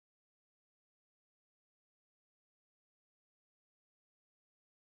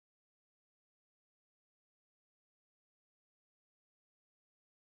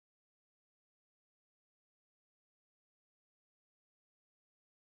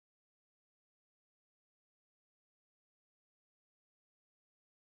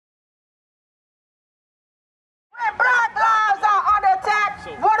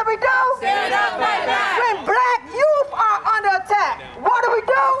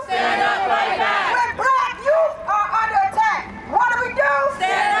Stand up, fight back. When black youth are under attack, what do we do?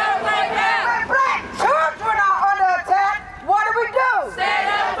 Stand up, fight back. When black children are under attack, what do we do? Stand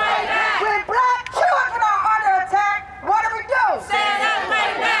up, fight back. When black children are under attack, what do we do? Stand up,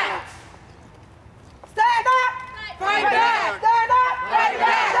 fight back. Stand up, Fight back. stand up, Fight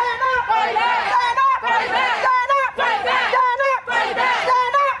back. stand up, Fight back. stand up, Fight back. stand up, Fight back. stand up, Fight back.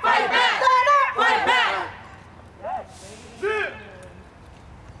 stand up, Fight back. stand up. Fight back.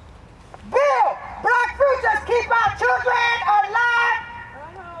 Bill, black futures keep our children alive.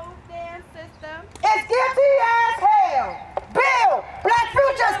 The whole damn system It's guilty as hell. Bill, black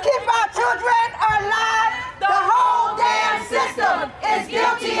futures keep our children alive. The whole damn system is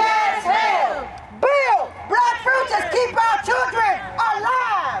guilty as hell. Bill, black futures keep our children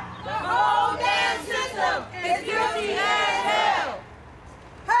alive. The whole damn system is guilty as hell.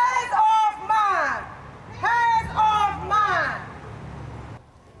 Hands off mine. Hands off mine.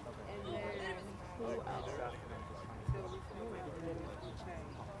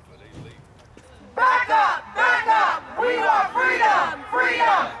 Back up, back up. We want freedom,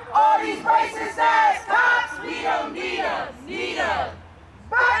 freedom. All these racist ass cops, We don't need us. Need us.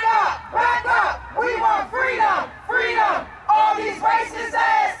 back up. We want freedom, freedom. All these racist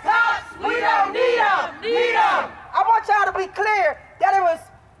ass cops, we don't need them, need them. I want y'all to be clear that it was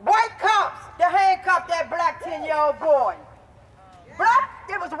white cops that handcuffed that black 10-year-old boy.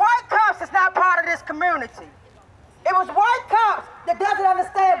 It was white cops that's not part of this community. It was white cops that doesn't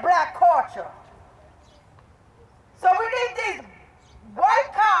understand black culture. So we need these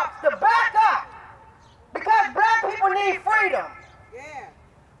white cops to back up because black people need freedom.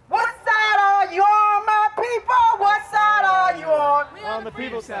 What side are you on, my people? What side are you on? On the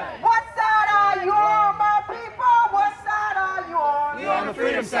people's side. What side are you on, my people? What side are you on? We're on the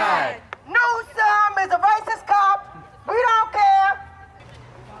freedom side. Newsom is a racist cop. We don't care.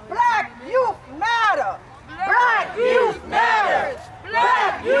 Black youth matter. Black youth matters.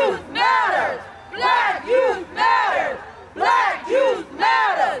 Black youth matters. Black youth matters. Black youth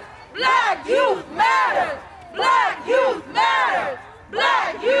matters. Black youth matters. Black youth matters.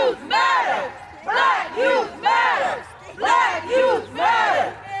 Black youth matters. Black youth matters. Black youth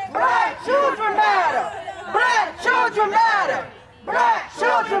matters. Black children matter. Black children matter. Black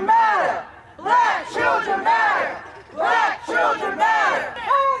children matter. Black children matter. Black children matter.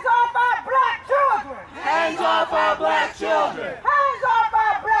 Hands off our black children. Hands off our black children. Hands off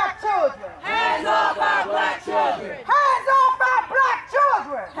our black children. Hands off our black children. Hands off our black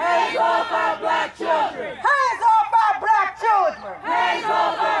children. Hands off our black children. Hands off our black children. Hands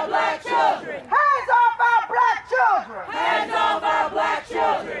off our black children. Hands off our black children. Hands off our black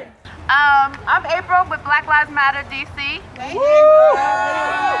children. I'm April with Black Lives Matter DC.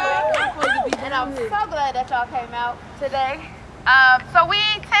 And I'm so glad that y'all came out today. So we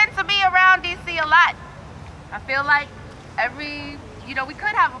tend to be around DC a lot. I feel like we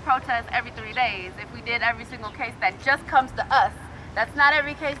could have a protest every 3 days if we did every single case that just comes to us. That's not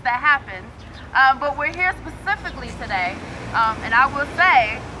every case that happens. But we're here specifically today. And I will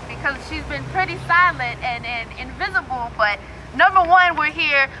say, because she's been pretty silent and invisible, but number one, we're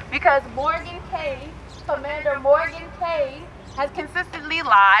here because Commander Morgan Cade, has consistently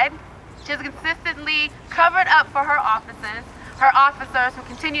lied. She has consistently covered up for her officers who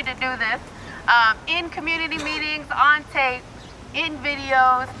continue to do this in community meetings, on tape, in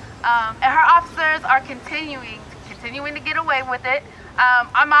videos, and her officers are continuing to get away with it.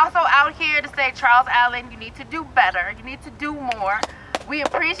 I'm also out here to say, Charles Allen, you need to do better. You need to do more. We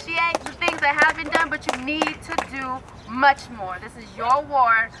appreciate the things that have been done, but you need to do much more. This is your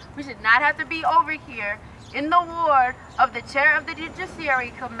ward. We should not have to be over here in the ward of the chair of the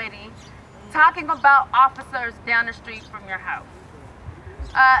Judiciary Committee talking about officers down the street from your house.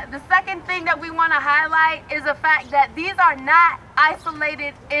 The second thing that we want to highlight is the fact that these are not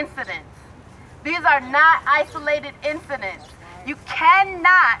isolated incidents. These are not isolated incidents. You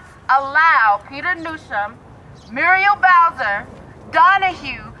cannot allow Peter Newsham, Muriel Bowser,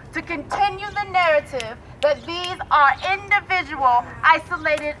 Donahue to continue the narrative that these are individual,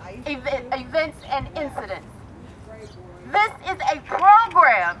 isolated events and incidents. This is a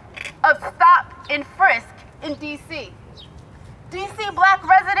program of stop and frisk in DC. DC black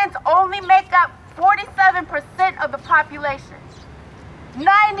residents only make up 47% of the population.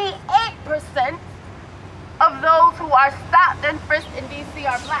 98% of those who are stopped and frisked in DC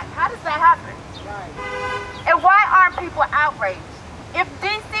are black. How does that happen? And why aren't people outraged? If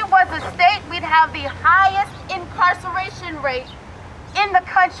DC was a state, we'd have the highest incarceration rate in the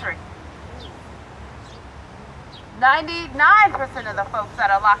country. 99% of the folks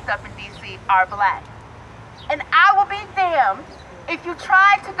that are locked up in DC are black. And I will be damned if you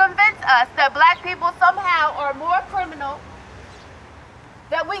try to convince us that black people somehow are more criminal,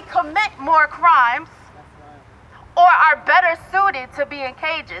 that we commit more crimes, or are better suited to be in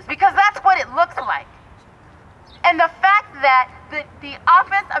cages, because that's what it looks like. And the fact that the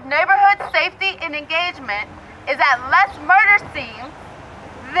Office of Neighborhood Safety and Engagement is at less murder scenes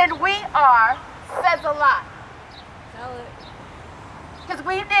than we are says a lot. Because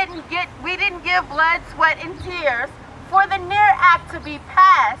we didn't give blood, sweat, and tears for the NEAR Act to be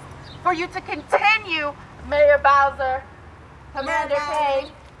passed, for you to continue, Mayor Bowser, Commander Kane,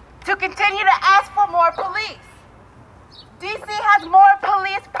 to continue to ask for more police. DC has more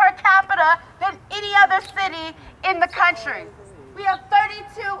police per capita than any other city in the country. We have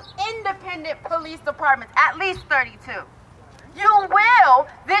 32 independent police departments, at least 32. You will,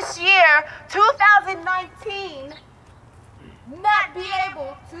 this year, 2019, not be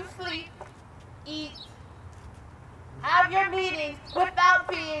able to sleep, eat, have your meetings without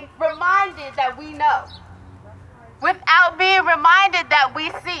being reminded that we know, without being reminded that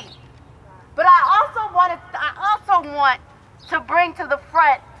we see. But I also want to bring to the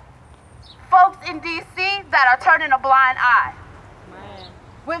front folks in DC that are turning a blind eye.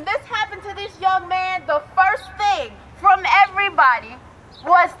 When this happened to this young man, the first thing from everybody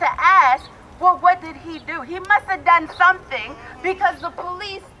was to ask, well, what did he do? He must have done something because the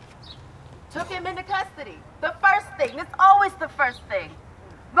police took him into custody. The first thing, it's always the first thing.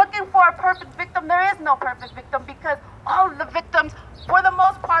 Looking for a perfect victim, there is no perfect victim because all of the victims, for the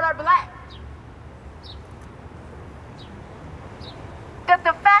most part, are black.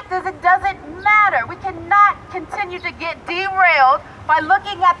 The fact is, it doesn't matter. We cannot continue to get derailed by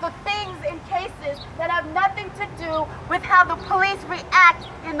looking at the things in cases that have nothing to do with how the police react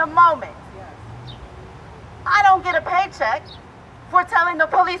in the moment. I don't get a paycheck for telling the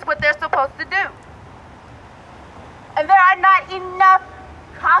police what they're supposed to do. And there are not enough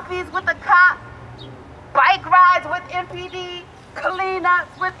coffees with the cop, bike rides with MPD,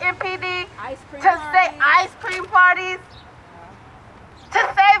 cleanups with MPD, ice cream parties, to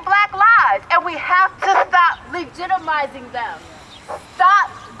save black lives. And we have to stop legitimizing them.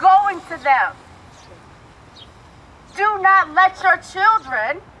 Stop going to them. Do not let your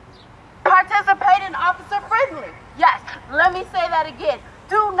children participate in officer friendly. Yes, let me say that again.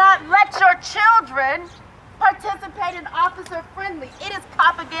 Do not let your children participate in officer friendly. It is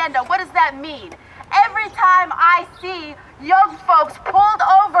propaganda. What does that mean? Every time I see young folks pulled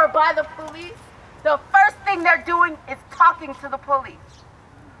over by the police, the first thing they're doing is talking to the police.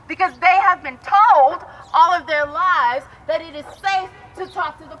 Because they have been told all of their lives that it is safe to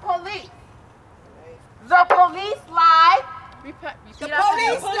talk to the police. The police lie. The police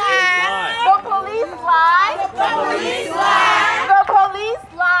lie. The police lie. The police lie. The police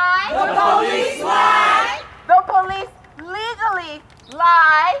lie. The police lie. The police legally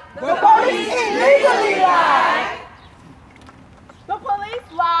lie. The police illegally lie. The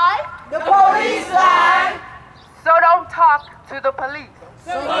police lie. The police lie. So don't talk to the police.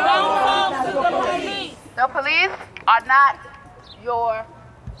 So don't talk to the police. The police are not your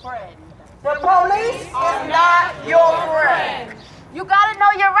friend. The police is not your friend. You gotta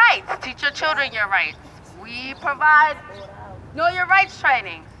know your rights. Teach your children your rights. We provide know your rights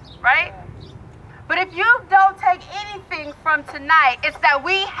training, right? But if you don't take anything from tonight, it's that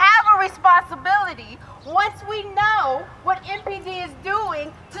we have a responsibility once we know what MPD is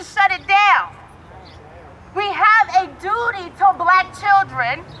doing to shut it down. We have a duty to black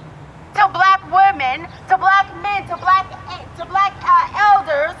children, to black women, to black men, to black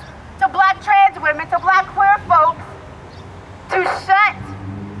elders, to black trans women, to black queer folks, to shut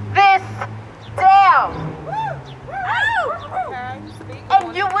this down.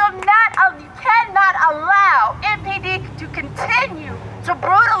 And you cannot allow MPD to continue to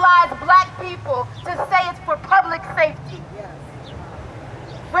brutalize black people to say it's for public safety.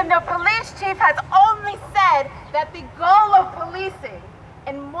 When the police chief has only said that the goal of policing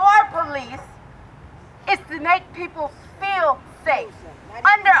and more police is to make people feel safe.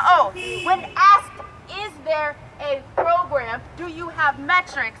 Under oath, when asked, is there a program? Do you have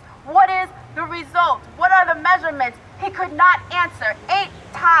metrics? What is the result? What are the measurements? He could not answer. 8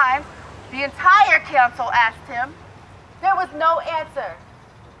 times, the entire council asked him. There was no answer.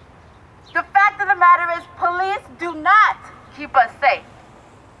 The fact of the matter is, police do not keep us safe.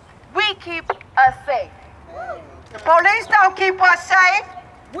 We keep us safe. The police don't keep us safe.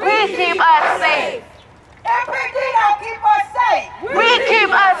 We keep us safe. MPD don't keep us safe. We keep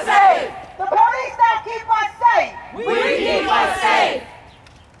us safe. The police don't keep us safe. We keep us safe.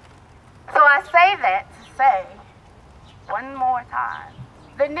 So I say that to say, one more time,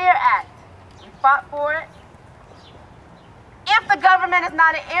 the NEAR Act, we fought for it. If the is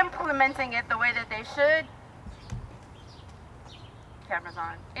not implementing it the way that they should. Camera's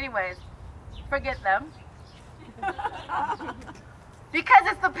on. Anyways, forget them. Because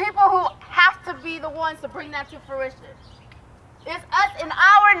it's the people who have to be the ones to bring that to fruition. It's us in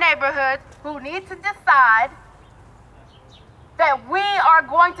our neighborhoods who need to decide that we are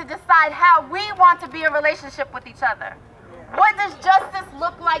going to decide how we want to be in relationship with each other. What does justice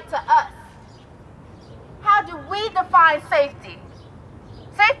look like to us? How do we define safety?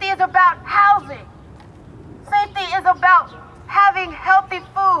 Safety is about housing. Safety is about having healthy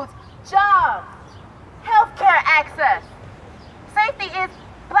foods, jobs, healthcare access. Safety is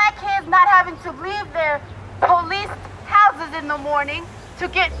black kids not having to leave their policed houses in the morning to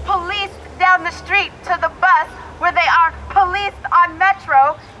get policed down the street to the bus where they are policed on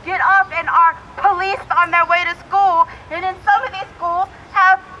Metro, get off and are policed on their way to school, and in some of these schools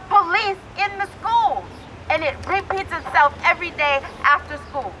have police in the schools, and it repeats itself every day after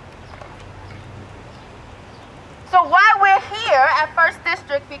school. So why we're here at 1st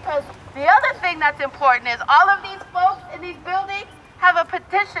District, because the other thing that's important is all of these folks in these buildings have a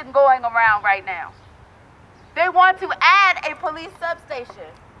petition going around right now. They want to add a police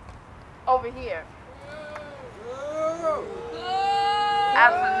substation over here.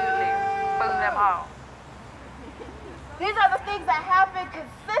 Absolutely. Boo them all. These are the things that happen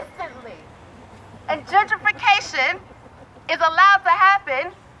consistently. And gentrification is allowed to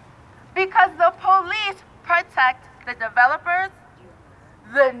happen because the police protect the developers,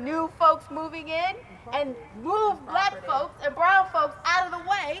 the new folks moving in, and move black folks and brown folks out of the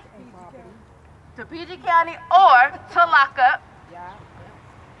way to PG County or to lockup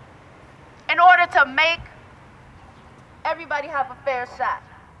in order to make everybody have a fair shot.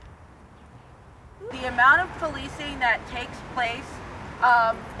 The amount of policing that takes place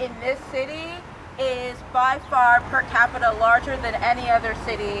in this city is by far per capita larger than any other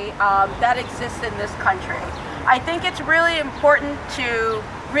city that exists in this country. I think it's really important to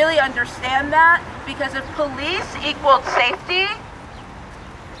really understand that, because if police equaled safety,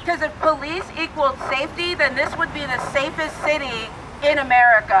 then this would be the safest city in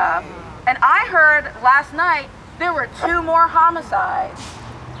America. And I heard last night there were 2 more homicides.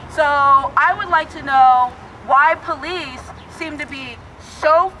 So I would like to know why police seem to be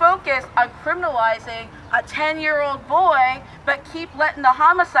so focused on criminalizing a 10-year-old boy, but keep letting the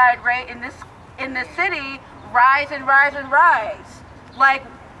homicide rate in this city rise and rise and rise. Like,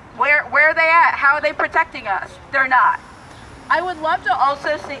 where are they at? How are they protecting us? They're not. I would love to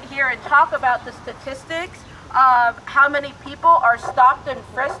also sit here and talk about the statistics of how many people are stopped and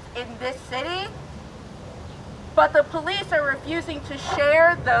frisked in this city, but the police are refusing to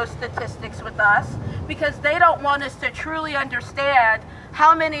share those statistics with us because they don't want us to truly understand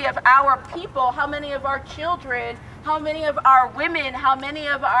how many of our people, how many of our children, how many of our women, how many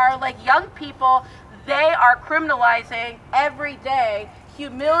of our young people they are criminalizing every day,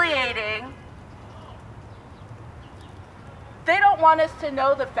 humiliating. They don't want us to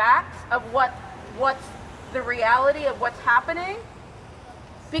know the facts of what's the reality of what's happening,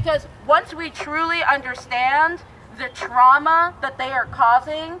 because once we truly understand the trauma that they are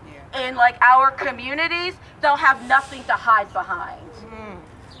causing in our communities, they'll have nothing to hide behind.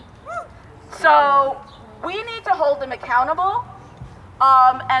 So we need to hold them accountable,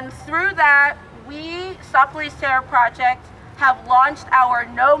 and through that, we, Stop Police Terror Project, have launched our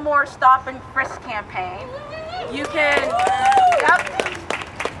No More Stop and Frisk campaign. You can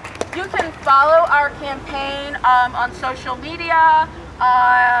follow our campaign on social media.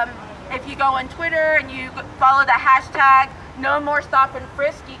 If you go on Twitter and you follow the hashtag No More Stop and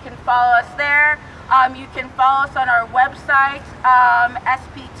Frisk, you can follow us there. You can follow us on our website,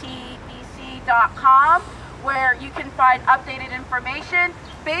 sptdc.com, where you can find updated information.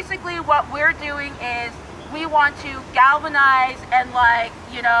 Basically, what we're doing is we want to galvanize and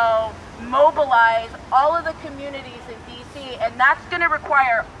mobilize all of the communities in DC, and that's going to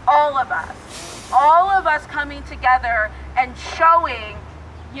require all of us coming together and showing,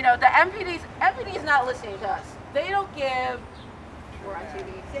 the MPD's not listening to us. They don't give, we're on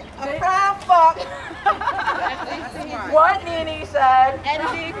TV, a proud fuck what Nene said at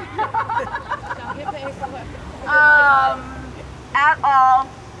all.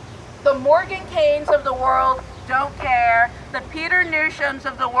 The Morgan Canes of the world don't care. The Peter Newshams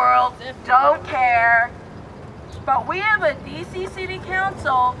of the world don't care. But we have a DC City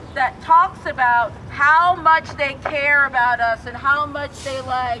Council that talks about how much they care about us and how much they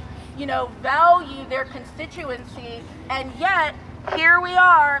value their constituency, and yet here we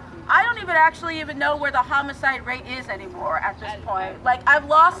are. I don't even know where the homicide rate is anymore at this point.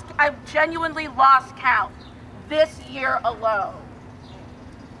 I've genuinely lost count this year alone.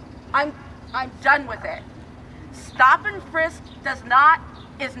 I'm done with it. Stop and frisk is not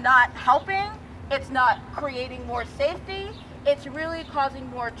helping. It's not creating more safety. It's really causing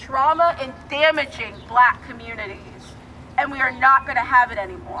more trauma and damaging Black communities. And we are not going to have it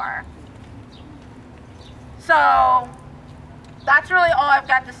anymore. So that's really all I've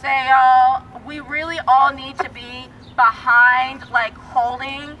got to say, y'all. We really all need to be behind, like,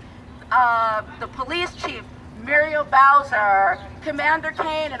 holding the police chief, Muriel Bowser, Commander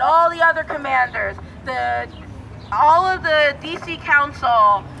Kane, and all the other commanders, all of the DC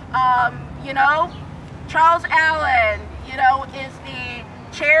Council, you know, Charles Allen, you know, is the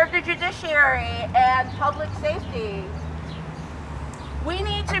chair of the Judiciary and Public Safety. We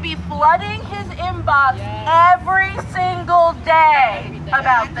need to be flooding his inbox every single day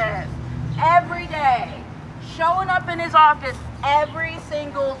about this. Every day. Showing up in his office every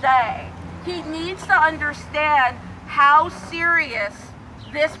single day. He needs to understand how serious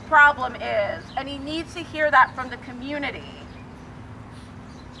this problem is, and he needs to hear that from the community.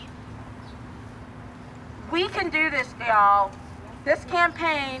 We can do this, y'all. This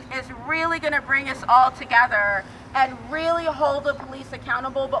campaign is really going to bring us all together and really hold the police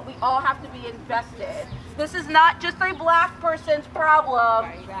accountable, but we all have to be invested. This is not just a Black person's problem.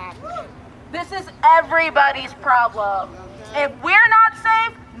 This is everybody's problem. If we're not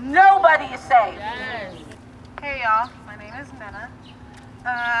safe, nobody is safe. Hey y'all, my name is Nena.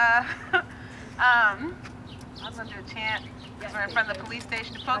 I was gonna do a chant because we're in front of the police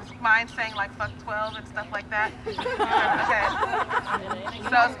station. Do folks mind saying like fuck 12 and stuff like that? Okay.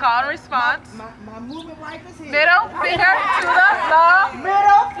 So it's called response. My movement wife is here. Middle finger to the law.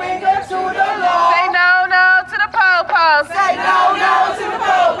 Middle finger to the law. Say no, no to the po-po. Say no, no to the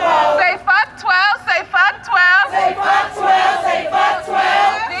po-po. Say fuck 12. Say fuck 12. Say fuck 12. Say fuck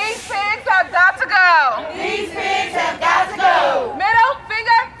 12. These pigs have got to go. These pigs have got to go. Middle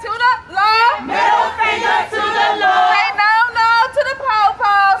finger to the law. Middle finger to the law. Say no, no to the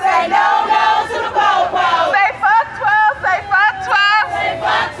po-po. Say no, no to the po-po. Say fuck 12. Say fuck 12. Say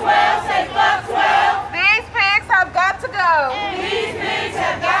fuck 12. Say fuck 12. These pigs have got to go. These pigs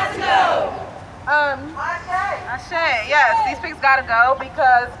have got to go. Ashe, yes, these pigs gotta go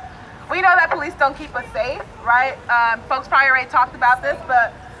because we know that police don't keep us safe, right? Folks probably already talked about this,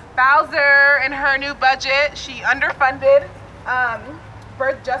 but Bowser in her new budget, she underfunded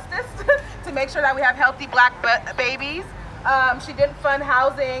birth justice to make sure that we have healthy Black babies. She didn't fund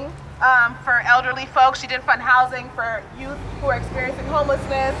housing for elderly folks. She didn't fund housing for youth who are experiencing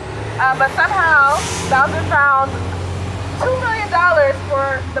homelessness. But somehow Bowser found $2 million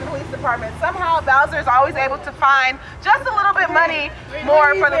for the police department. Somehow Bowser is always able to find just a little bit money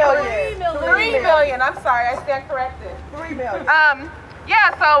more for the police. $3 million. I'm sorry, I stand corrected. $3 million.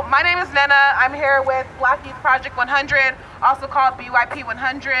 Yeah, so my name is Nena. I'm here with Black Youth Project 100, also called BYP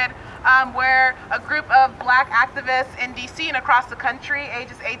 100. We're a group of Black activists in DC and across the country,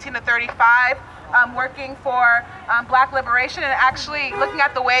 ages 18 to 35, working for Black liberation and actually looking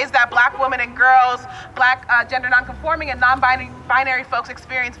at the ways that Black women and girls, Black gender non-conforming and non-binary folks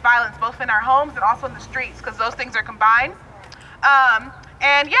experience violence both in our homes and also in the streets, because those things are combined.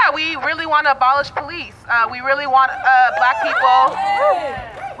 And yeah, we really want to abolish police. We really want Black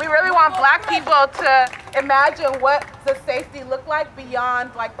people to imagine what does safety look like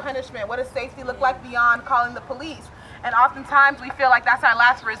beyond like punishment. What does safety look like beyond calling the police? And oftentimes we feel like that's our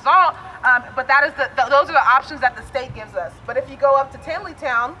last resort, but that is those are the options that the state gives us. But if you go up to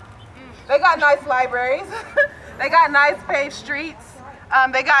Tinleytown, they got nice libraries, they got nice paved streets,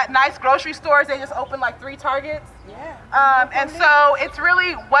 they got nice grocery stores. They just opened like 3 Targets. And so it's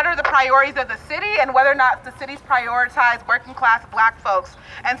really what are the priorities of the city and whether or not the cities prioritize working class Black folks.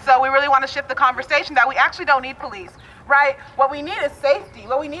 And so we really want to shift the conversation that we actually don't need police, right? What we need is safety.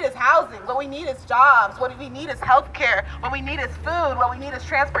 What we need is housing. What we need is jobs. What we need is health care. What we need is food. What we need is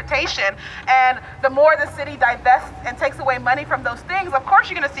transportation. And the more the city divests and takes away money from those things, of course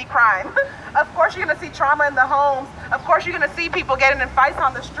you're going to see crime. Of course you're going to see trauma in the homes. Of course you're going to see people getting in fights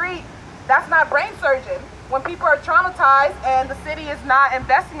on the street. That's not brain surgeon. When people are traumatized and the city is not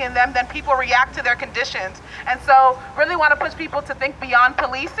investing in them, then people react to their conditions. And so really want to push people to think beyond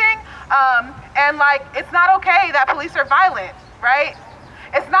policing. And like, it's not okay that police are violent, right?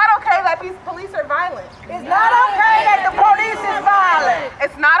 It's not okay that police are violent. It's not okay that the police is violent.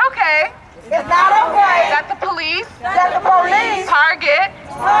 It's not okay. It's not okay that the police target,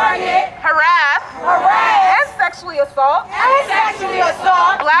 harass, and sexually assault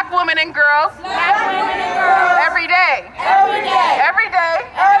Black women and girls every day.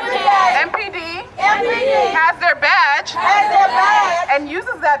 MPD MPD has their badge and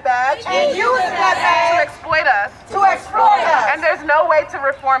uses that badge to exploit us. And there's no way to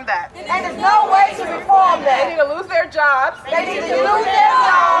reform that. And there's no way to reform They that. need to lose their jobs. They need to lose their They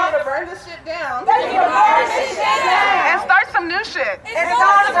jobs. need to burn this shit down. They need to burn this shit down. And start some new shit And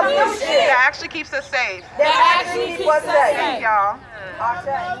start some new shit that actually keeps us safe. that actually keeps us safe. Thank y'all.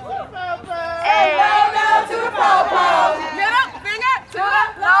 Hey, no to the po-po. Middle finger to the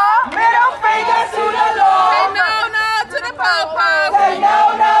law. Middle finger to the law. Say no to the po-po. Say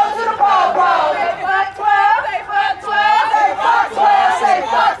no to the po-po. Say fuck 12. Say fuck 12. Say fuck 12. Say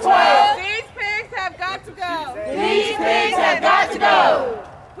fuck 12. These pigs have got to go. These pigs have got to go.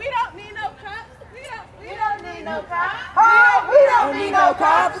 We don't need no cops. We don't need no cops. Oh, we don't need no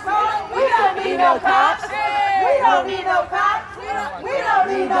cops. We don't need no cops. We don't need no cops. We don't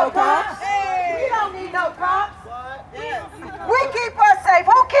need no cops. We don't need no cops. We keep us safe.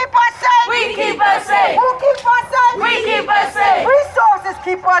 Who keep us safe? We keep us safe. Who keep us safe? We keep us safe. Resources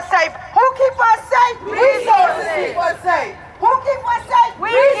keep us safe. Who keep us safe? Resources keep us safe. Who keep us safe?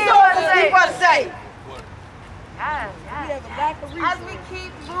 Resources keep us safe. Yes, yes. As we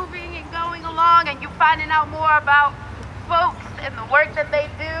keep moving and going along and you finding out more about folks and the work that they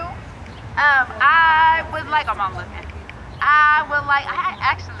do, I would like, I'm looking.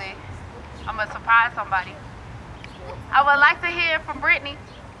 I'm gonna surprise somebody. I would like to hear from Brittany.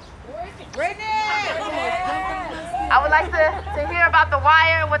 I would like to hear about The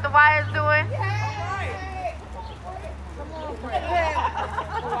Wire, what The Wire is doing.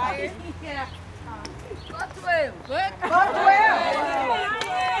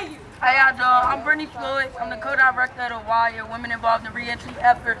 How y'all doing? I'm Brittany Floyd. I'm the co-director of The Wire, Women Involved in Reentry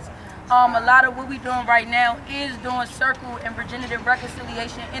Efforts. A lot of what we're doing right now is doing circle and virginity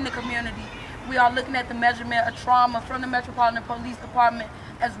reconciliation in the community. We are looking at the measurement of trauma from the Metropolitan Police Department,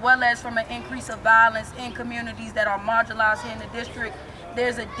 as well as from an increase of violence in communities that are marginalized here in the district.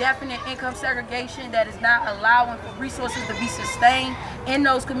 There's a definite income segregation that is not allowing for resources to be sustained in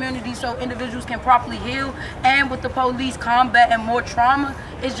those communities so individuals can properly heal. And with the police combat and more trauma,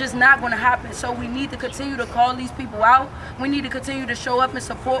 it's just not going to happen. So we need to continue to call these people out. We need to continue to show up and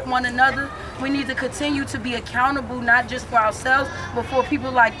support one another. We need to continue to be accountable, not just for ourselves, but for people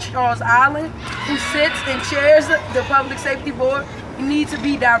like Charles Allen, who sits and chairs the Public Safety Board. We need to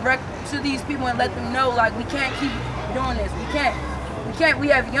be direct to these people and let them know, like, we can't keep doing this. We can't. We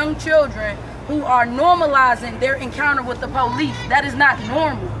have young children who are normalizing their encounter with the police. That is not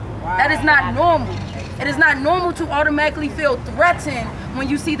normal. That is not normal. It is not normal to automatically feel threatened when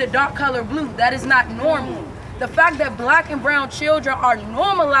you see the dark color blue. That is not normal. The fact that black and brown children are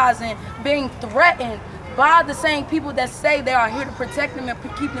normalizing being threatened by the same people that say they are here to protect them and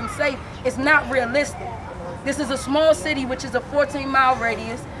keep them safe is not realistic. This is a small city, which is a 14-mile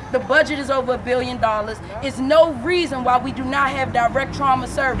radius. The budget is over $1 billion. It's no reason why we do not have direct trauma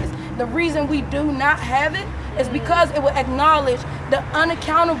service. The reason we do not have it is because it will acknowledge the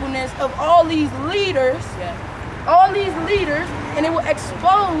unaccountableness of all these leaders, and it will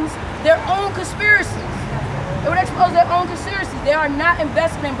expose their own conspiracies. It would expose their own conspiracies. They are not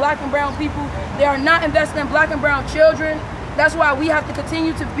invested in black and brown people. They are not invested in black and brown children. That's why we have to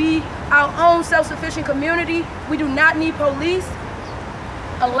continue to be our own self-sufficient community. We do not need police.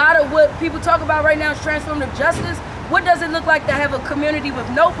 A lot of what people talk about right now is transformative justice. What does it look like to have a community with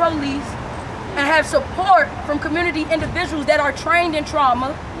no police and have support from community individuals that are trained in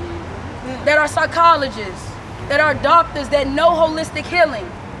trauma, that are psychologists, that are doctors that know holistic healing,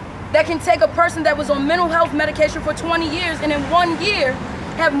 that can take a person that was on mental health medication for 20 years and in 1 year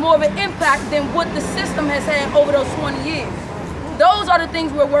have more of an impact than what the system has had over those 20 years. Those are the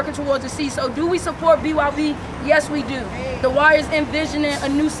things we're working towards to see. So do we support BYB? Yes, we do. The Wire's envisioning a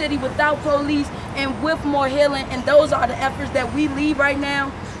new city without police and with more healing, and those are the efforts that we lead right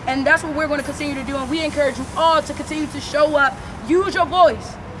now. And that's what we're going to continue to do, and we encourage you all to continue to show up. Use your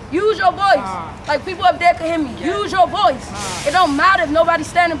voice. Use your voice. Like people up there can hear me. Use your voice. It don't matter if nobody's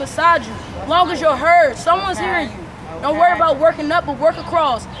standing beside you. As long as you're heard, someone's hearing you. Don't worry about working up, but work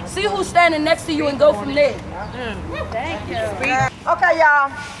across. See who's standing next to you and go from there. Thank you. Okay,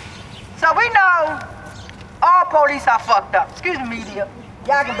 y'all. So we know all police are fucked up. Excuse me, media.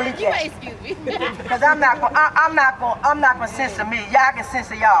 Y'all can believe that. Excuse me. Because I'm not gonna censor me. Y'all can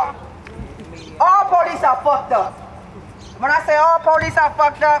censor y'all. All police are fucked up. When I say all police are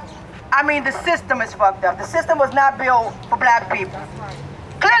fucked up, I mean the system is fucked up. The system was not built for black people.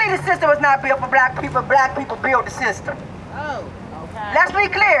 Clearly the system was not built for black people. Black people built the system. Oh, okay. Let's be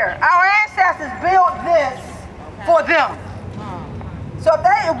clear. Our ancestors built this for them. So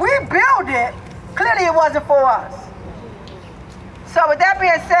if we build it, clearly it wasn't for us. So with that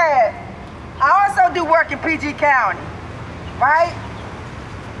being said, I also do work in PG County, right?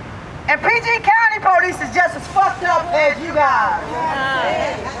 And PG County police is just as fucked up as you guys.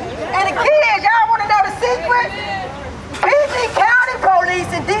 And the kids, y'all want to know the secret? PG County police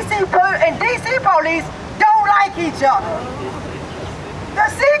and DC police don't like each other.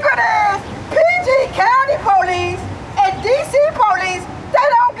 The secret is PG County police and DC police, they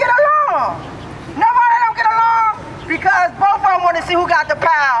don't get along. Nobody don't get along because both of them want to see who got the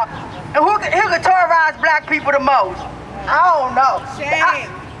power and who can terrorize black people the most. I don't know. Shame.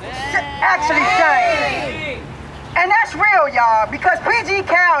 Actually shame. And that's real, y'all, because PG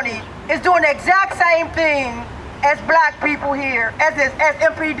County is doing the exact same thing as black people here, as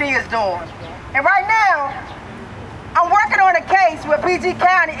MPD is doing. And right now, I'm working on a case with PG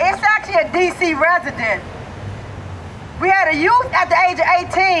County. It's actually a DC resident. We had a youth at the age of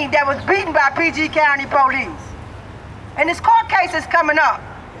 18 that was beaten by PG County police. And this court case is coming up.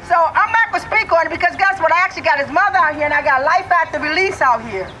 So I'm not gonna speak on it because guess what? I actually got his mother out here and I got life after release out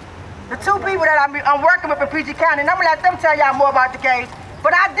here. The two people that I'm working with in PG County, and I'm gonna let them tell y'all more about the case.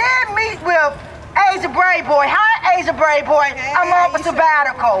 But I did meet with Asia Brave Boy. Hi, Asia Brave Boy. I'm off a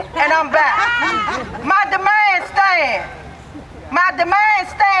sabbatical and I'm back. My demand stand. My demand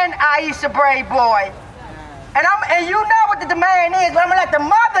stand, Aisha Brave Boy. And you know what the demand is, but I'm gonna let the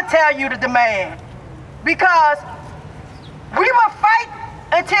mother tell you the demand. Because we will fight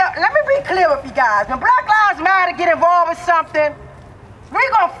until, let me be clear with you guys, when Black Lives Matter get involved with something,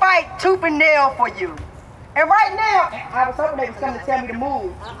 we're gonna fight tooth and nail for you. And right now, I was hoping they was coming to tell me to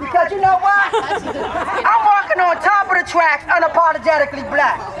move. Because you know what? I'm walking on top of the tracks unapologetically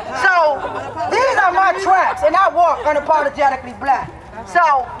black. So these are my tracks and I walk unapologetically black.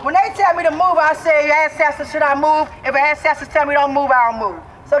 So when they tell me to move, I say, ancestors, should I move? If ancestors tell me don't move, I don't move.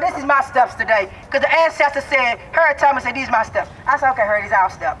 So this is my steps today. Because the ancestors said, Herod told me, said, these are my steps. I said, okay, Herod, these are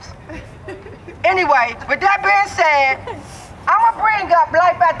our steps. Anyway, with that being said, I'm going to bring up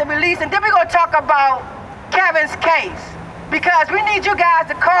life after release, and then we're going to talk about Kevin's case. Because we need you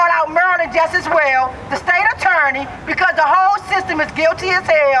guys to call out Maryland just as well, the state attorney, because the whole system is guilty as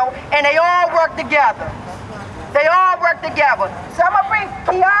hell, and they all work together. They all work together. So I'm going to bring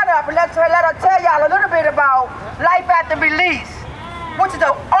Kiana up and let her tell y'all a little bit about life after release, which is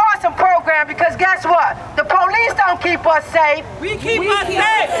an awesome program because guess what? The police don't keep us safe. We keep us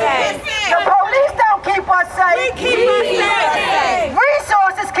safe. The police don't keep us safe. We keep us safe.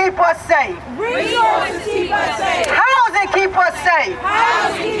 Resources keep us safe. Resources keep us safe. Housing keep us safe.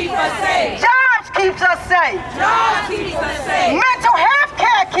 Housing keep us safe. Jobs keeps us safe. Jobs keep us safe. Mental health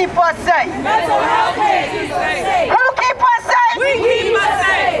care keep us safe. Mental health care keeps us safe. Who keep us safe? We keep us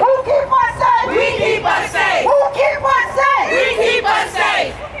safe. Who keep us safe? We keep us safe. Who keep us safe? We keep us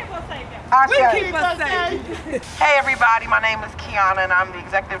safe. We keep us safe. Hey everybody, my name is Kiana and I'm the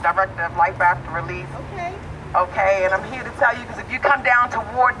Executive Director of Life After Release. Okay, and I'm here to tell you because if you come down to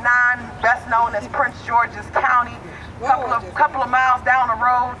Ward 9, best known as Prince George's County, couple of miles down the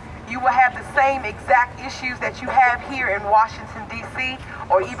road, you will have the same exact issues that you have here in Washington, D.C.,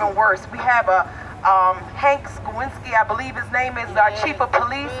 or even worse. We have a Hank Skowinski, I believe his name is, our chief of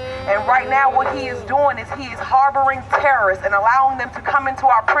police, and right now what he is doing is he is harboring terrorists and allowing them to come into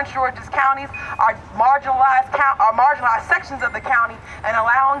our Prince George's counties, our marginalized sections of the county, and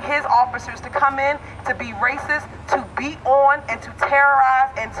allowing his officers to come in to be racist, to beat on, and to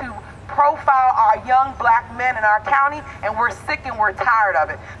terrorize, and to profile our young black men in our county, and we're sick and we're tired of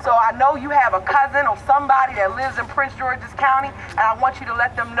it. So I know you have a cousin or somebody that lives in Prince George's County, and I want you to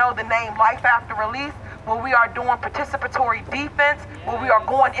let them know the name Life After Release, where we are doing participatory defense, where we are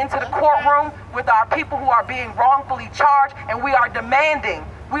going into the courtroom with our people who are being wrongfully charged, and we are demanding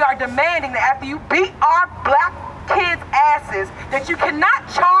that after you beat our black kids' asses, that you cannot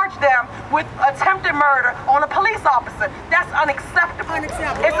charge them with attempted murder on a police officer. That's unacceptable.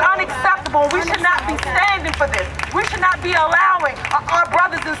 It's unacceptable. We should not be standing for this. We should not be allowing our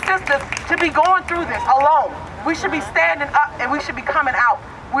brothers and sisters to be going through this alone. We should be standing up and we should be coming out.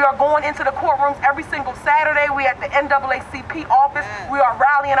 We are going into the courtrooms every single Saturday. We at the NAACP office. We are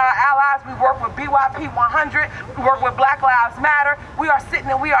rallying our allies. We work with BYP 100. We work with Black Lives Matter. We are sitting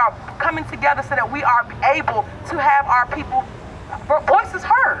and we are coming together so that we are able to have our people voices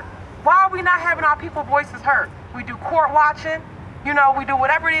heard. Why are we not having our people voices heard? We do court watching. You know, we do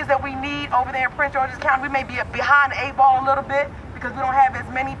whatever it is that we need over there in Prince George's County. We may be behind the 8 ball a little bit because we don't have as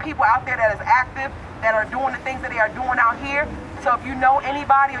many people out there that is active, that are doing the things that they are doing out here. So if you know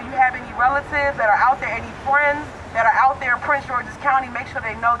anybody or you have any relatives that are out there, any friends that are out there in Prince George's County, make sure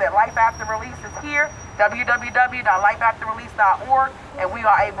they know that Life After Release is here, www.lifeafterrelease.org, and we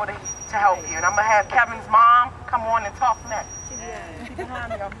are able to help you. And I'm going to have Kevin's mom come on and talk next. She's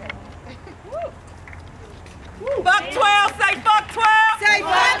behind me, okay. Fuck 12, say fuck 12. Say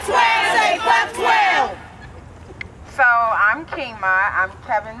fuck 12, say fuck 12. So I'm Kima, I'm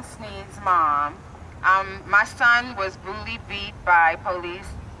Kevin Sneed's mom. My son was brutally beat by police,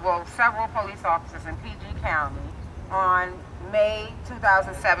 well, several police officers in PG County on May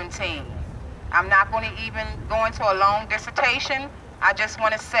 2017. I'm not going to even go into a long dissertation. I just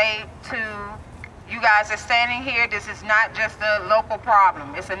want to say to you guys that are standing here, this is not just a local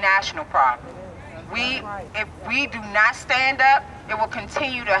problem, it's a national problem. If we do not stand up, it will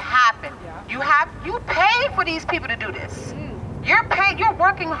continue to happen. You pay for these people to do this. You're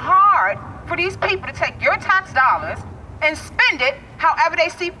working hard for these people to take your tax dollars and spend it however they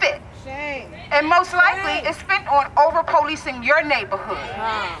see fit. Shame. And most likely it's spent on over-policing your neighborhood,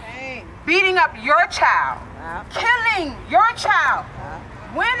 beating up your child, killing your child.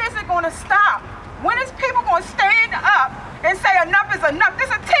 When is it going to stop? When is people going to stand up and say enough is enough? This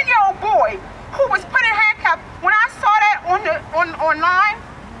is a 10-year-old boy who was put in handcuffs. When I saw that online,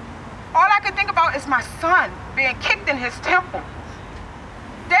 all I could think about is my son being kicked in his temple.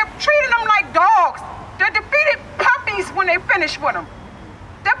 They're treating them like dogs. They're defeated puppies when they finish with him.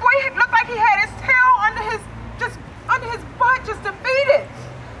 That boy looked like he had his tail under his butt, just defeated.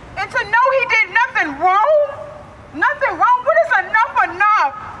 And to know he did nothing wrong, what is enough?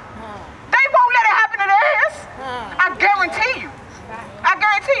 They won't let it happen to theirs. I guarantee you.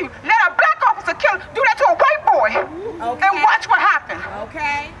 Let a black officer do that to a white boy, and watch what happens.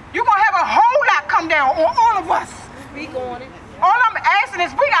 Okay. You're gonna have a whole lot come down on all of us. Speak on it. All I'm asking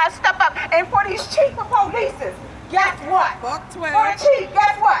is we gotta step up, and for these chief of police, guess what? Fuck 12. For the chief,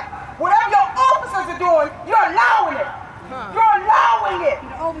 guess what? Whatever your officers are doing, you're allowing it. You're allowing it.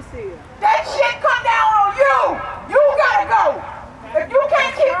 The overseer. That shit come down on you. You gotta go. If you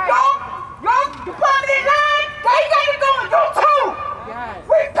can't keep your department in line, they gotta go and do too. Yes.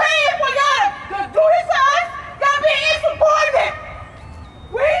 We paying for y'all to do this to us. Y'all being insubordinate.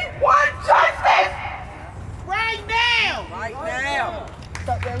 We want justice. Right now. Right now. What's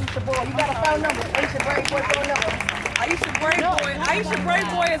up, Aisha Boy? You got a phone number. Aisha Brave Boy phone number. Aisha Brave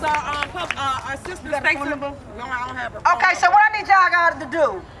Boy is our assistant station. No, I don't have her phone. Okay, so what I need y'all guys to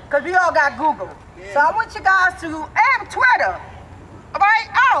do, because we all got Google. Yeah. So I want you guys to have Twitter. All right?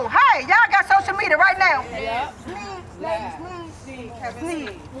 Oh, hey, y'all got social media right now. Yeah.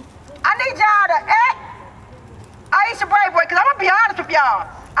 Sneed. I need y'all to act Aisha Brave Boy, because I'm going to be honest with y'all.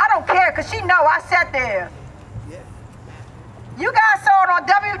 I don't care, because she know I sat there. Yeah. You guys saw it on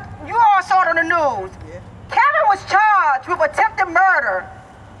you all saw it on the news. Yeah. Kevin was charged with attempted murder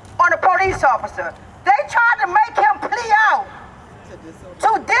on a police officer. They tried to make him plea out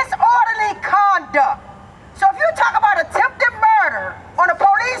to disorderly conduct. So if you talk about attempted murder on a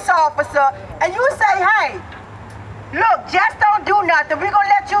police officer and you say, hey, look, just don't do nothing, we're going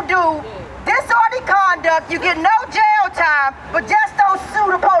to let you do disorderly conduct, you get no jail time, but just don't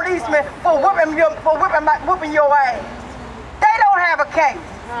sue the policeman for whipping your ass. They don't have a case.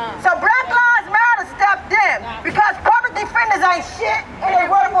 So Black Lives Matter stepped in because public defenders ain't shit and they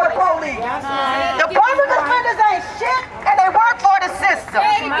work for the police. The public defenders ain't shit and they work for the system.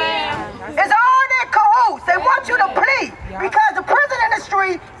 It's all in cahoots. They want you to plead because the prison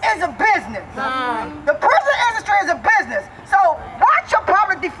industry is a business. The prison industry is a business. So watch your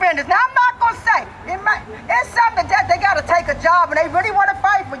public defenders. Now I'm not going to say, it's something that they got to take a job and they really want to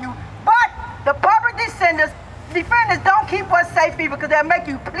fight for you. But the public defenders don't keep us safe because they'll make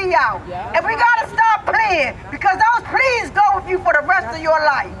you plea out. Yeah. And we gotta stop pleading because those pleas go with you for the rest of your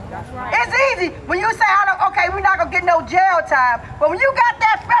life. That's right. It's easy when you say, okay, we're not gonna get no jail time. But when you got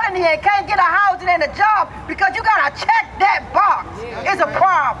that felony and can't get a housing and a job because you gotta check that box, it's a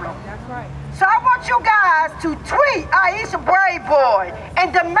problem. That's right. So I want you guys to tweet Aisha Brave Boy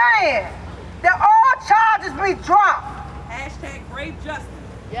and demand that all charges be dropped. Hashtag Brave Justice.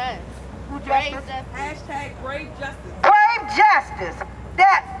 Yes. Brave justice. Hashtag Brave Justice. Brave Justice.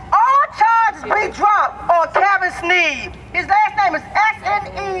 That all charges be dropped on Kevin Sneed. His last name is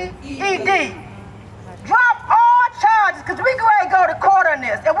S-N-E-E-D. Drop all charges because we going to go to court on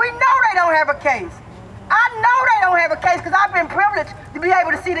this. And we know they don't have a case. I know they don't have a case because I've been privileged to be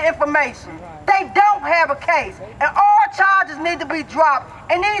able to see the information. They don't have a case. And all charges need to be dropped.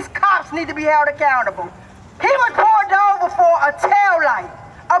 And these cops need to be held accountable. He was pulled over for a tail light.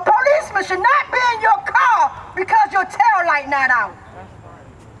 A policeman should not be in your car because your tail light not out.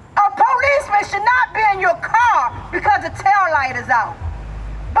 A policeman should not be in your car because the tail light is out.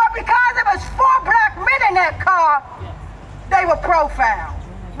 But because there was 4 black men in that car, they were profiled.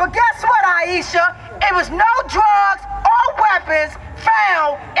 But guess what, Aisha? It was no drugs or weapons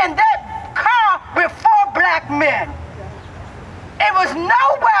found in that car with 4 black men. It was no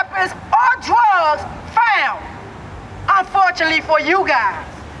weapons or drugs found, unfortunately for you guys,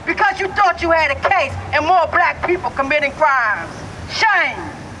 because you thought you had a case and more black people committing crimes. Shame,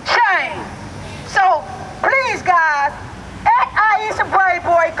 shame. So please guys, at Aisha Brave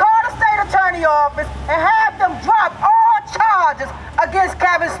Boy, call the state attorney office and have them drop all charges against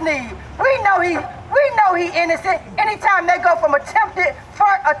Kevin Sneed. We know he innocent. Anytime they go from attempted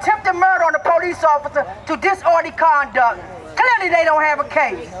murder on a police officer to disorderly conduct, clearly they don't have a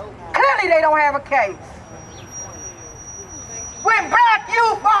case. Clearly they don't have a case. When black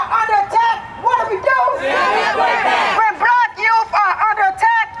youth are under attack, what do we do? When black youth are under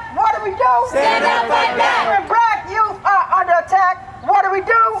attack, what do we do? Stand up, fight back. When black youth are under attack, what do we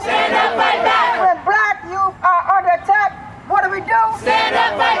do? Stand up, fight back. When black youth are under attack, what do we do? Stand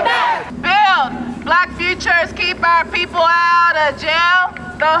up, fight back. Build black futures, keep our people out of jail.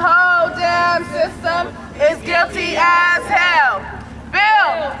 The whole damn system is guilty as hell.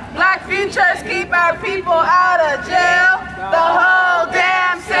 Build black futures, keep our people out of jail. The whole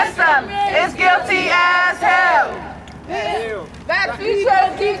damn system is guilty as hell. Black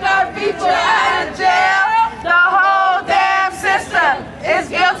futures, keep our people out of jail. The whole damn system is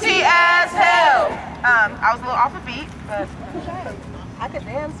guilty as hell. I was a little off a beat, but I could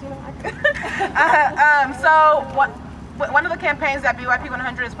dance, you know. So one of the campaigns that BYP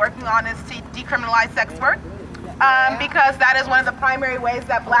 100 is working on is to decriminalize sex work. Because that is one of the primary ways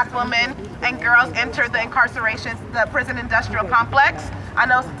that black women and girls enter the prison industrial complex. I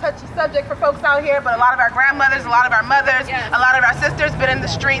know it's a touchy subject for folks out here, but a lot of our grandmothers, a lot of our mothers, a lot of our sisters been in the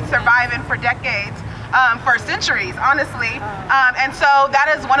streets surviving for decades, for centuries, honestly. And so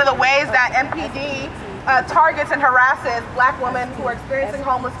that is one of the ways that MPD targets and harasses black women who are experiencing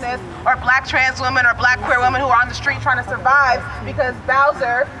homelessness, or black trans women or black queer women who are on the street trying to survive because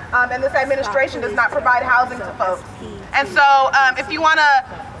Bowser and this administration does not provide housing to folks. And so if you want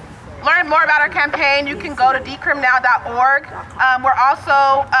to learn more about our campaign, you can go to decrimnow.org. We're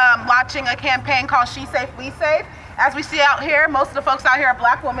also launching a campaign called She Safe, We Safe. As we see out here, most of the folks out here are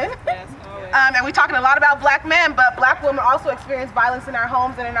black women. And we're talking a lot about black men, but black women also experience violence in our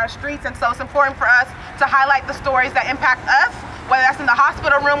homes and in our streets, and so it's important for us to highlight the stories that impact us, whether that's in the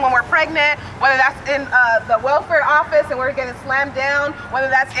hospital room when we're pregnant, whether that's in the welfare office and we're getting slammed down, whether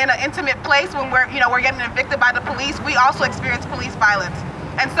that's in an intimate place when we're getting evicted by the police. We also experience police violence.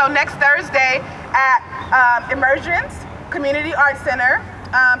 And so next Thursday at Emergence Community Arts Center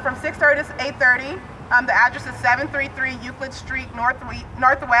from 6:30 to 8:30, the address is 733 Euclid Street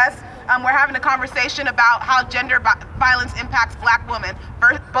Northwest. We're having a conversation about how gender violence impacts black women,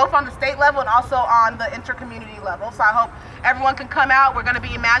 both on the state level and also on the inter-community level. So I hope everyone can come out. We're going to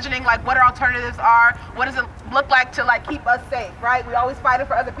be imagining what our alternatives are. What does it look like to keep us safe, right? We always fighting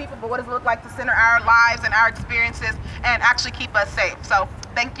for other people, but what does it look like to center our lives and our experiences and actually keep us safe? So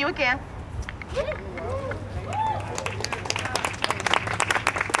thank you again.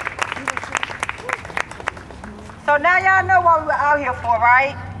 So now y'all know what we were out here for,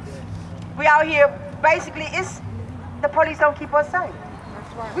 right? We out here, basically, the police don't keep us safe.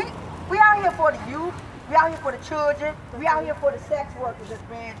 That's right. We out here for the youth, we out here for the children, we out here for the sex workers that's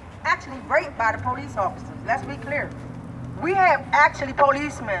been actually raped by the police officers. Let's be clear. We have actually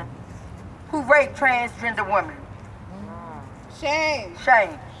policemen who rape transgender women. Shame.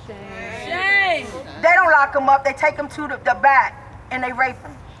 Shame. Shame. They don't lock them up, they take them to the back and they rape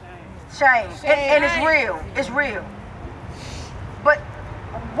them. Shame. And it's real. It's real. But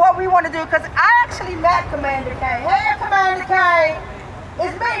what we want to do, because I actually met Commander Kane. Hey, Commander Kane.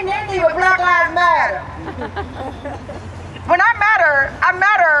 It's me and Indy with Black Lives Matter. When I met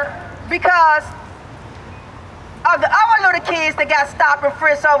her because of the other little kids that got stopped and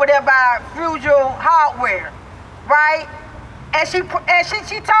frisked over there by Frugal Hardware, right? And she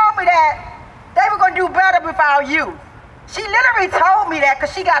told me that they were going to do better with our youth. She literally told me that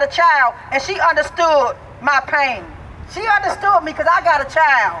because she got a child and she understood my pain. She understood me because I got a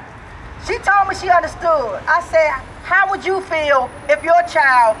child. She told me she understood. I said, how would you feel if your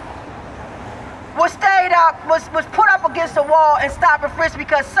child was put up against the wall and stopped and frisked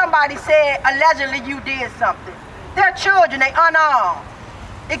because somebody said allegedly you did something? They're children, they unarmed.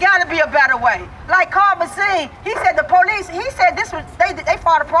 It got to be a better way. Like Carl Basine, he said the police, he said this was, they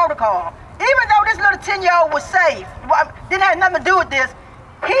followed a protocol. Even though this little 10-year-old was safe, didn't have nothing to do with this,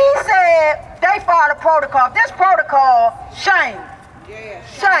 he said they followed a protocol. This protocol, shame. Yeah.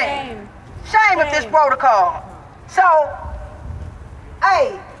 Shame. Shame with this protocol. So,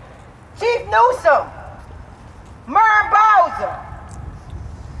 hey, Chief Newsom, Mern Bowser,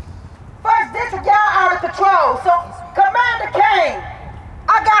 First District, y'all out of control. So, Commander Kane,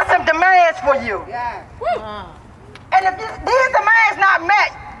 I got some demands for you. Yeah. And And if these demands not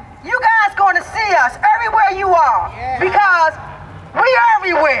met, you guys going to see us everywhere you are, because we are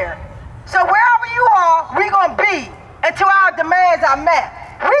everywhere. So wherever you are, we going to be until our demands are met.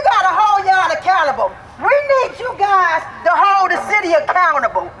 We got to hold y'all accountable. We need you guys to hold the city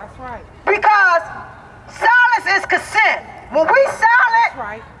accountable. That's right. Because silence is consent. When we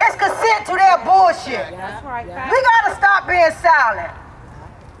silent, it's consent to their bullshit. That's right. We got to stop being silent.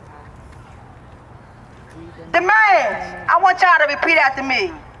 Demands. I want y'all to repeat after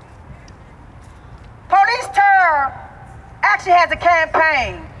me. Police Terror actually has a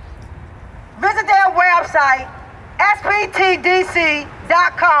campaign. Visit their website, sptdc.com.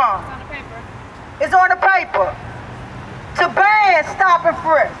 It's on the paper. To ban stop and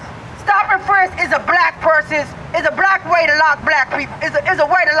frisk. Stop and frisk is a black way to lock black people. Is a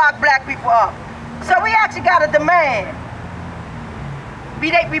way to lock black people up. So we actually got a demand.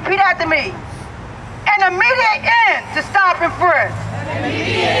 Repeat after me. An immediate end to stop and frisk. An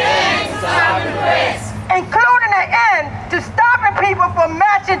immediate end to stop and frisk. Including an end to stopping people from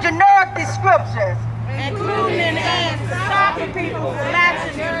matching generic descriptions. Including an end to stopping people from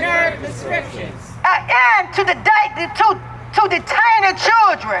matching generic descriptions. An end to detaining children.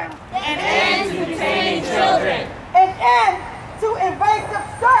 An end to detaining children. An end to invasive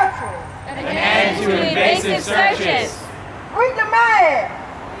searches. An end to invasive searches. We demand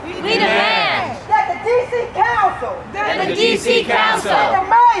that the DC Council, and the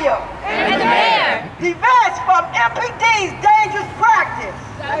mayor, divest from MPD's dangerous practice.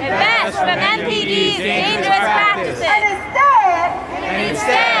 And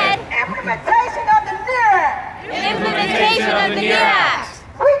instead, implementation of the NEAR Act.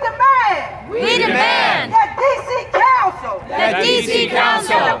 We demand that DC Council, and the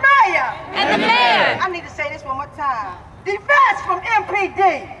mayor, I need to say this one more time. Divest from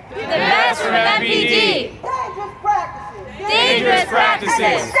MPD. Dangerous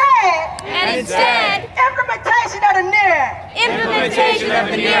practices. And instead, implementation of the NEAR Act.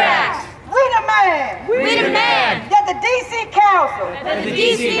 We demand that the DC Council, and the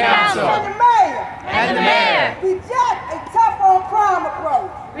mayor, reject a tough-on-crime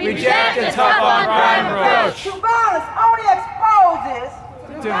approach. To violence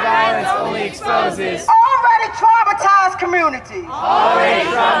only exposes already traumatized communities.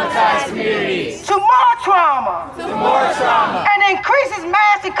 To more trauma. And increases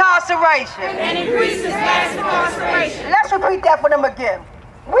mass incarceration. Let's repeat that for them again.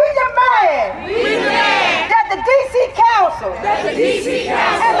 We demand that the DC Council,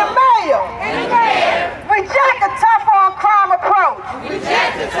 and the mayor reject a tough-on-crime approach.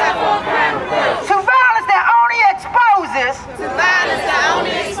 To violence that only exposes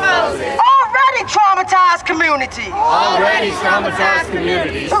already traumatized communities.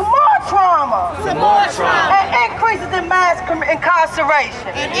 To more trauma. And increases in mass incarceration.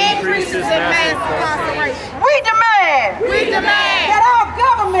 We demand that our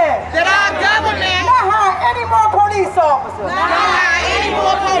government not hire any more police officers.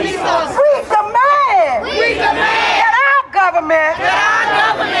 We demand that our government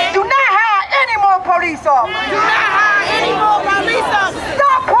do not hire any more police officers.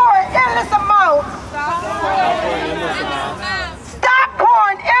 Stop pouring endless amounts.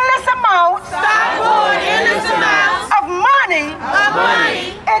 Of money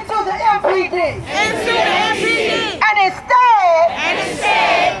into the MPD. And instead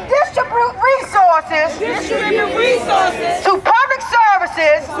distribute resources to public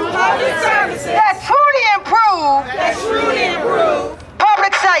services that truly improve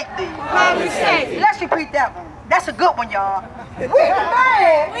public safety. Let's repeat that one. That's a good one, y'all. We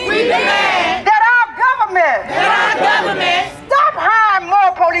demand that our government stop hiring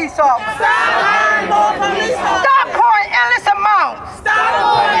more police officers. Stop pouring endless amounts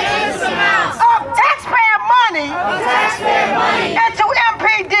of taxpayer money into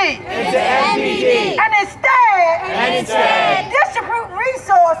MPD. And instead distribute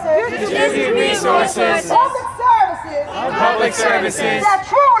resources, public services that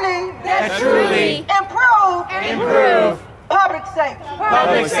truly improve public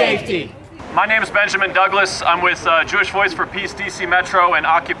safety. My name is Benjamin Douglas. I'm with Jewish Voice for Peace DC Metro and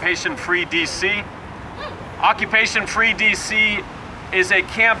Occupation Free DC. Occupation Free DC is a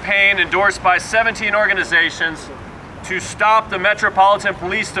campaign endorsed by 17 organizations to stop the Metropolitan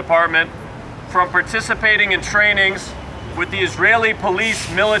Police Department from participating in trainings with the Israeli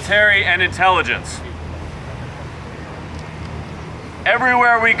police, military, and intelligence.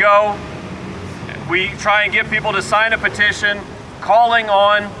 Everywhere we go, we try and get people to sign a petition calling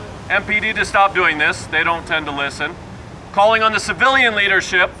on MPD to stop doing this. They don't tend to listen. Calling on the civilian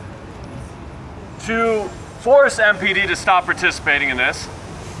leadership to force MPD to stop participating in this.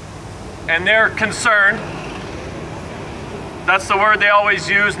 And they're concerned. That's the word they always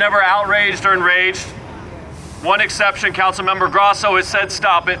use, never outraged or enraged. One exception, Councilmember Grosso has said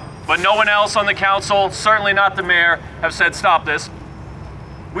stop it, but no one else on the council, certainly not the mayor, have said stop this.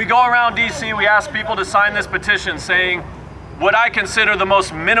 We go around DC, we ask people to sign this petition saying what I consider the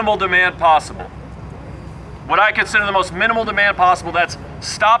most minimal demand possible. What I consider the most minimal demand possible, that's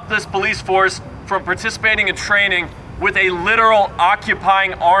stop this police force from participating in training with a literal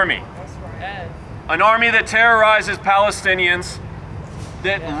occupying army. An army that terrorizes Palestinians,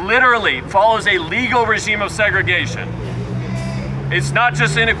 that literally follows a legal regime of segregation. It's not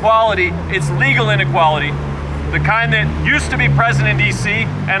just inequality, it's legal inequality. The kind that used to be present in DC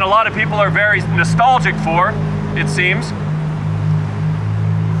and a lot of people are very nostalgic for, it seems.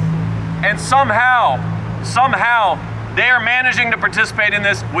 And somehow they are managing to participate in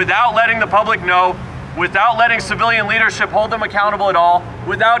this without letting the public know, without letting civilian leadership hold them accountable at all,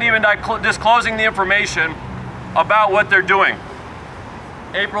 without even disclosing the information about what they're doing.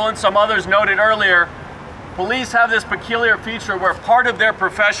 April and some others noted earlier, police have this peculiar feature where part of their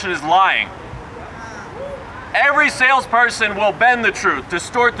profession is lying. Every salesperson will bend the truth,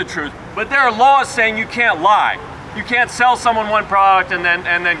 distort the truth, but there are laws saying you can't lie. You can't sell someone one product and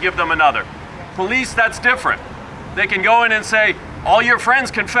then give them another. Police, that's different. They can go in and say, all your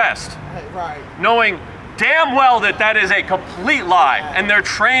friends confessed, knowing damn well that that is a complete lie, and they're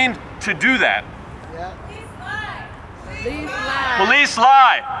trained to do that. Police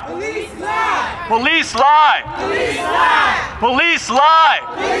lie. Police lie. Police lie. Police lie. Police lie.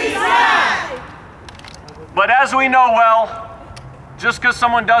 Police lie. But as we know well, just because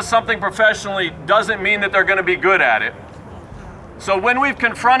someone does something professionally doesn't mean that they're going to be good at it. So when we've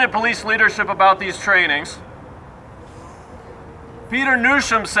confronted police leadership about these trainings, Peter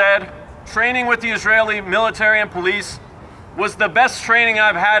Newsham said, training with the Israeli military and police was the best training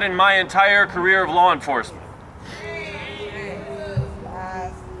I've had in my entire career of law enforcement.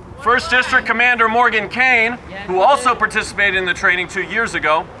 First District Commander Morgan Kane, who also participated in the training 2 years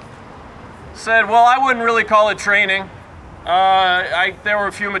ago, said, well, I wouldn't really call it training. There were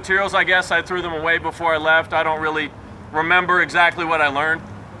a few materials, I guess. I threw them away before I left. I don't really remember exactly what I learned.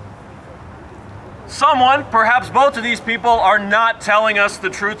 Someone, perhaps both of these people, are not telling us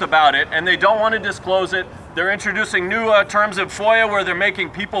the truth about it, and they don't want to disclose it. They're introducing new terms of FOIA where they're making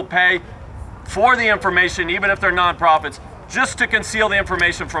people pay for the information, even if they're nonprofits, just to conceal the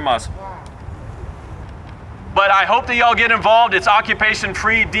information from us. But I hope that y'all get involved. It's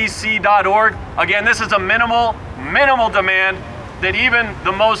occupationfreedc.org. Again, this is a minimal demand that even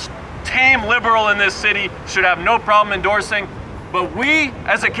the most tame liberal in this city should have no problem endorsing. But we,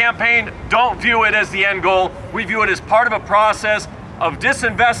 as a campaign, don't view it as the end goal. We view it as part of a process of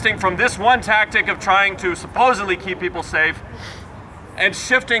disinvesting from this one tactic of trying to supposedly keep people safe and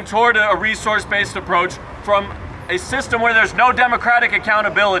shifting toward a resource-based approach from a system where there's no democratic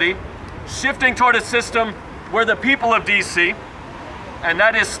accountability, shifting toward a system where the people of DC, and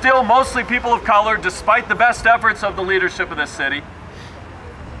that is still mostly people of color despite the best efforts of the leadership of this city,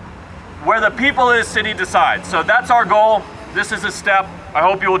 where the people of this city decide. So that's our goal. This is a step. I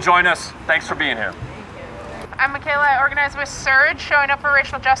hope you will join us. Thanks for being here. I'm Michaela. I organize with Surge, showing up for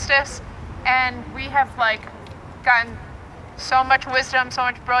racial justice, and we have gotten so much wisdom, so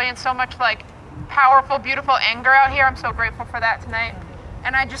much brilliance, so much powerful, beautiful anger out here. I'm so grateful for that tonight.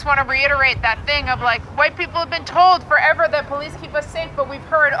 And I just want to reiterate that thing of white people have been told forever that police keep us safe, but we've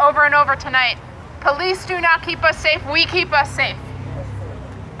heard over and over tonight, police do not keep us safe, we keep us safe.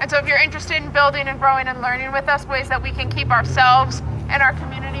 And so if you're interested in building and growing and learning with us ways that we can keep ourselves and our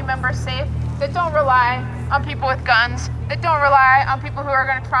community members safe, that don't rely on people with guns, that don't rely on people who are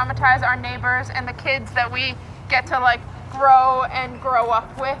going to traumatize our neighbors and the kids that we get to grow and grow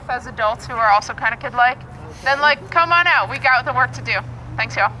up with as adults who are also kind of kid-like, then come on out. We got the work to do.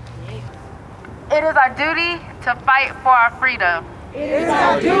 Thanks, y'all. It is our duty to fight for our freedom. It is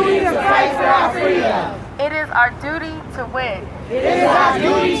our duty to fight for our freedom. It is our duty to win. It is our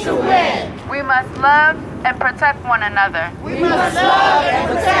duty to win. We must love and protect one another. We must love and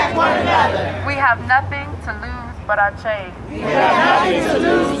protect one another. We have nothing to lose but our chains. We have nothing to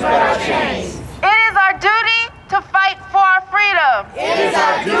lose but our chains. It is our duty to fight for our freedom. It is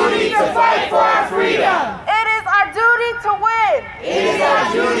our duty to fight for our freedom. It is our duty to win. It is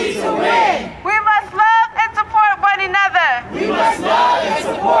our duty to win. We must love and support one another. We must love and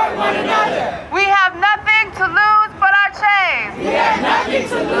support one another. We have nothing to lose but our chains. We have nothing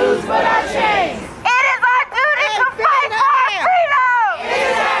to lose but our chains. It is our duty to fight for our freedom. It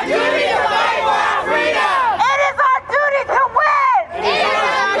is our duty to fight for our freedom. It is our duty to win. It is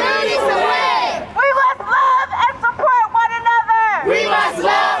our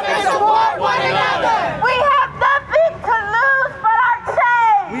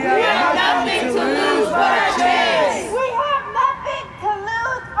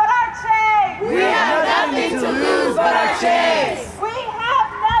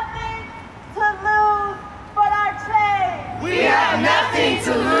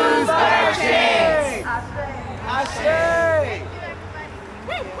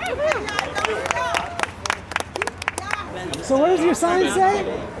So what does your sign say?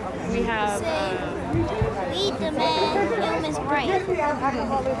 We have we demand human rights.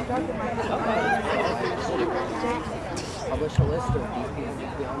 Publish a list of these people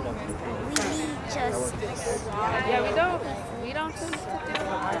beyond them. We need justice. Yeah, we don't choose to do it.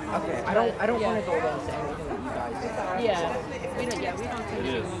 Okay, I don't want to go against anything that you guys do. We don't choose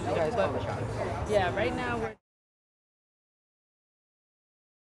to. You guys call the shots. Yeah, right now we're